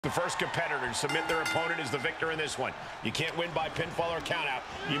The first competitor to submit their opponent is the victor in this one. You can't win by pinfall or countout.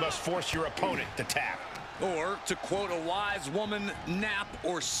 You must force your opponent to tap. Or, to quote a wise woman, nap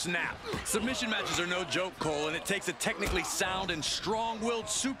or snap. Submission matches are no joke, Cole, and it takes a technically sound and strong-willed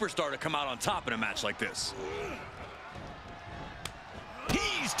superstar to come out on top in a match like this.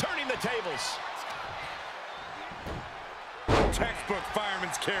 He's turning the tables. Textbook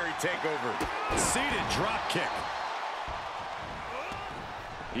fireman's carry takeover. Seated drop kick.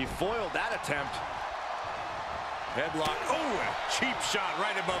 He foiled that attempt. Headlock. Oh, a cheap shot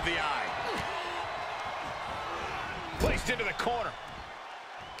right above the eye. Placed into the corner.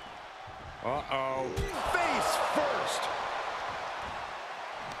 Uh-oh. Face first.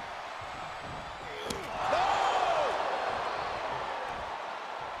 Oh!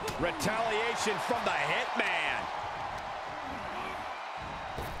 Retaliation from the Hitman.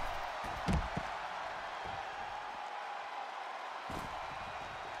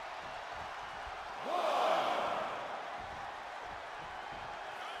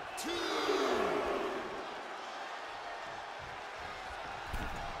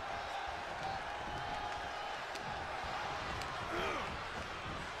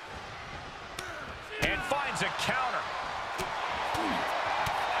 Finds a counter.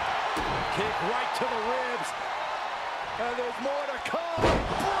 Kick right to the ribs. And there's more to come.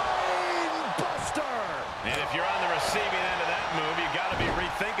 Brain buster. And if you're on the receiving end of that move, you got to be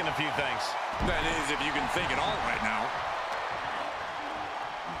rethinking a few things. That is, if you can think at all right now.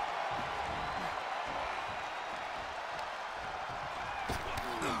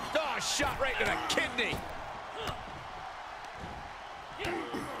 Oh, shot right to the kidney.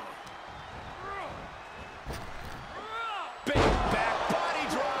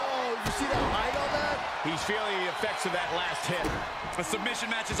 He's feeling the effects of that last hit. A submission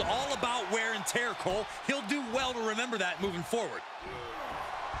match is all about wear and tear, Cole. He'll do well to remember that moving forward.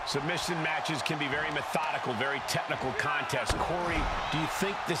 Submission matches can be very methodical, very technical contests. Corey, do you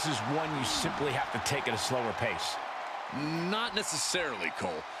think this is one you simply have to take at a slower pace? Not necessarily,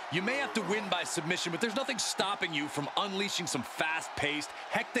 Cole. You may have to win by submission, but there's nothing stopping you from unleashing some fast-paced,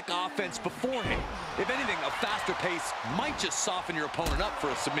 hectic offense beforehand. If anything, a faster pace might just soften your opponent up for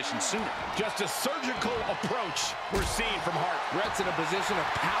a submission sooner. Just a surgical approach we're seeing from Hart. Bret's in a position of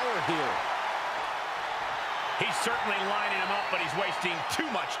power here. He's certainly lining him up, but he's wasting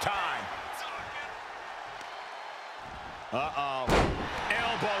too much time. Uh-oh.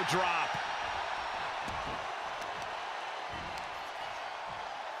 Elbow drop.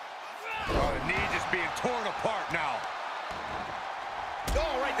 Oh, the knee just being torn apart now.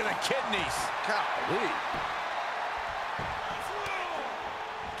 Oh, right to the kidneys. Golly.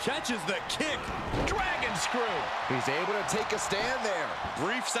 Catches the kick. Dragon screw. He's able to take a stand there.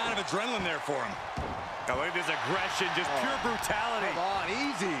 Brief sign of adrenaline there for him. Oh, look at this aggression, just pure brutality. Come on,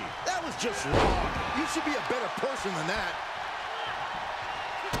 easy. That was just wrong. You should be a better person than that.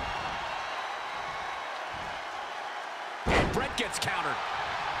 And Bret gets countered.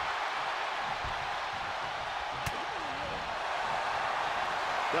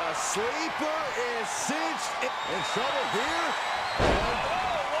 The sleeper is cinched. In trouble here.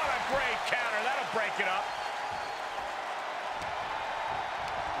 Oh, what a great counter. That'll break it up.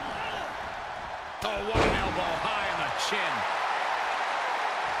 Oh, what an elbow high on the chin.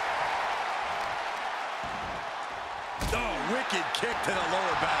 Oh, wicked kick to the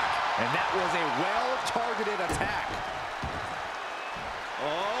lower back. And that was a well-targeted attack.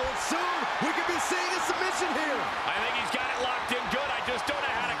 Oh, and soon we could be seeing a submission here. I think he's got it locked in good. I just don't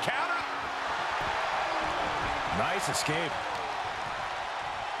know how to counter. Nice escape.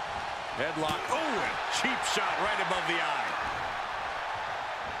 Headlock. Oh, a cheap shot right above the eye.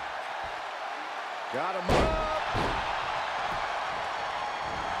 Got him up.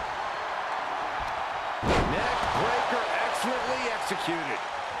 Neck breaker excellently executed.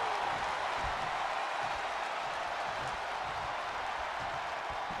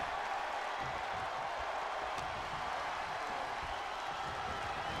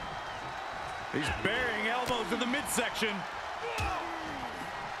 He's burying elbows to the midsection.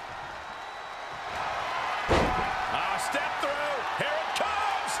 Step through. Here it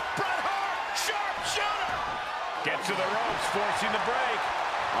comes. Bret Hart. Sharpshooter. Gets to the ropes, forcing the break.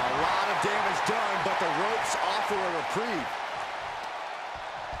 A lot of damage done, but the ropes offer a reprieve.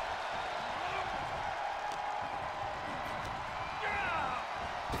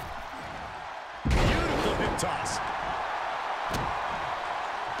 Beautiful hip toss.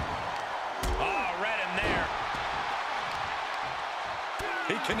 Oh, read him there.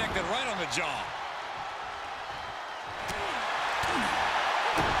 He connected right on the jaw.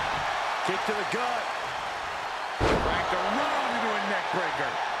 Kick to the gut. Cracked around into a neck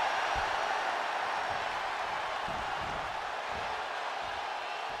breaker.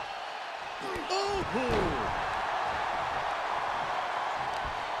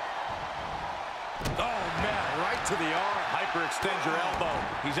 Oh, man, right to the arm. Hyperextend your elbow.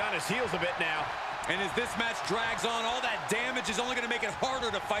 He's on his heels a bit now. And as this match drags on, all that damage is only going to make it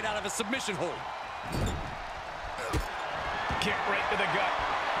harder to fight out of a submission hold. Kick right to the gut.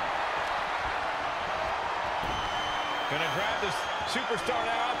 Gonna grab this superstar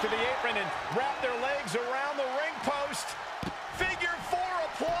now out to the apron and wrap their legs around the ring post. Figure four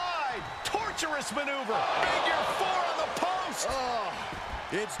applied. Torturous maneuver. Figure four on the post. Oh,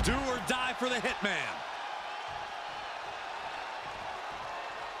 it's do or die for the Hitman.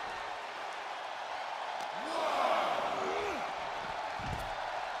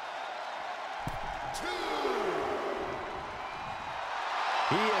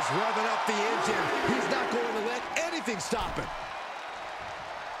 He is revving up the engine. He's not going to let anything stop him.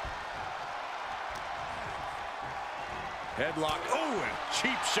 Headlock. Oh, and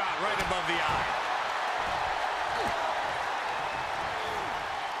cheap shot right above the eye.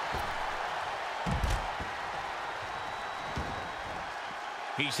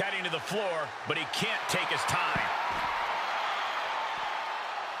 He's heading to the floor, but he can't take his time.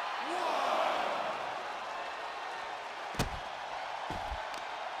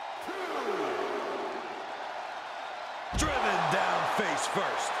 Driven down face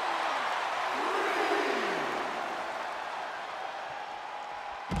first.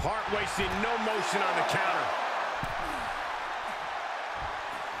 Hart wasting no motion on the counter.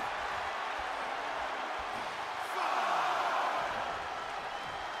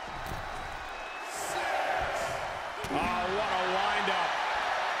 Oh, what a wind-up.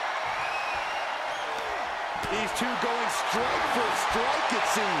 These two going strike for strike, it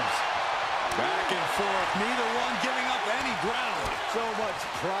seems. Back and forth, neither one giving up any ground. So much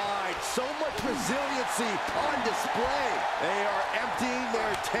pride, so much resiliency on display. They are emptying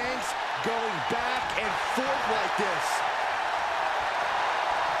their tanks, going back and forth like this.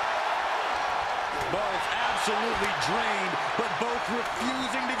 Both absolutely drained, but both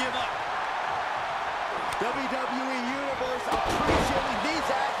refusing to give up. WWE Universe appreciating these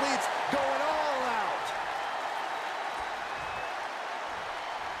athletes going all out.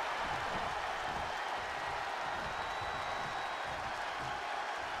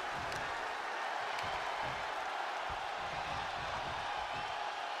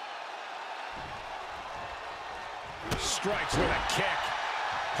 Strikes with a kick.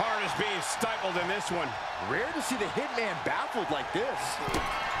 Hart is being stifled in this one. Rare to see the Hitman baffled like this.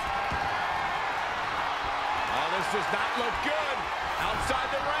 Oh, this does not look good.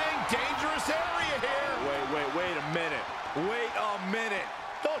 Outside the ring, dangerous area here. Wait a minute. Wait a minute.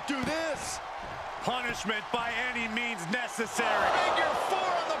 Don't do this. Punishment by any means necessary. Figure four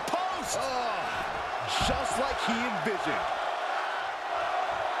on the post. Just like he envisioned.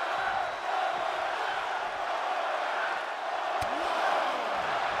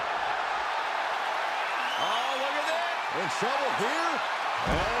 In trouble here.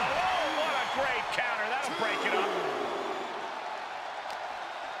 Oh, what a great counter. That'll break it up.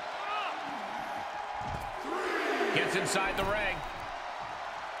 Gets inside the ring.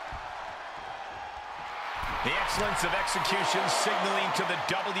 The excellence of execution signaling to the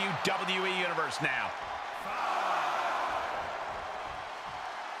WWE Universe now.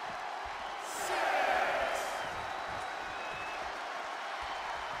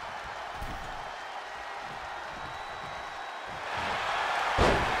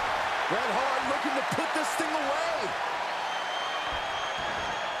 Bret Hart looking to put this thing away.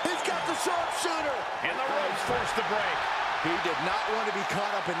 He's got the sharpshooter. And the ropes forced to break. He did not want to be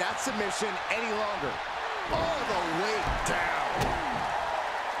caught up in that submission any longer. All the way down.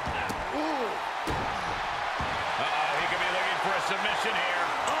 Ooh. Uh-oh, he could be looking for a submission here.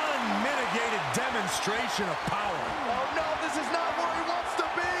 Unmitigated demonstration of power. Oh, no, this is not where he wants to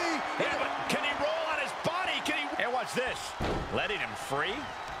be. Yeah, but can he roll on his body? Can he? And watch this. Letting him free?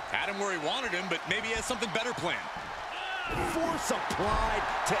 Had him where he wanted him, but maybe he has something better planned. Force applied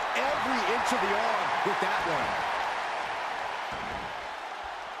to every inch of the arm with that one.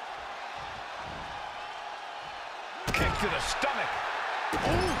 Kick to the stomach.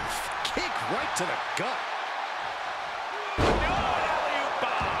 Oof! Kick right to the gut. Alley-oop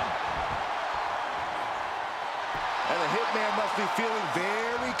bomb. And the Hitman must be feeling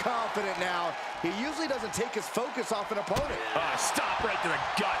very confident now. He usually doesn't take his focus off an opponent. Stop right to the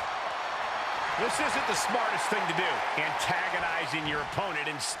gut. This isn't the smartest thing to do. Antagonizing your opponent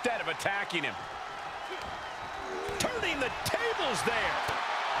instead of attacking him. Turning the tables there.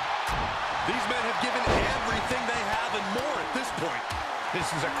 These men have given everything they have and more at this point. This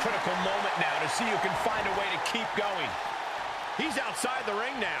is a critical moment now to see who can find a way to keep going. He's outside the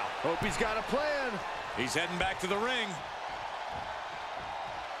ring now. Hope he's got a plan. He's heading back to the ring.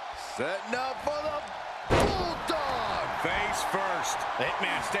 Setting up for the Bulldog. Face first. The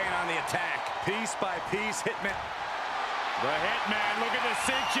Hitman staying on the attack. Piece by piece, Hitman. The Hitman looking to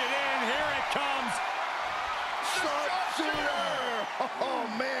cinch it in. Here it comes. Sharpshooter. Oh,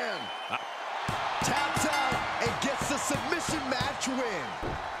 man. Taps out and gets the submission match win.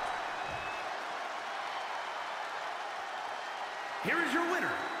 Here is your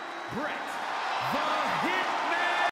winner, Bret the Hitman.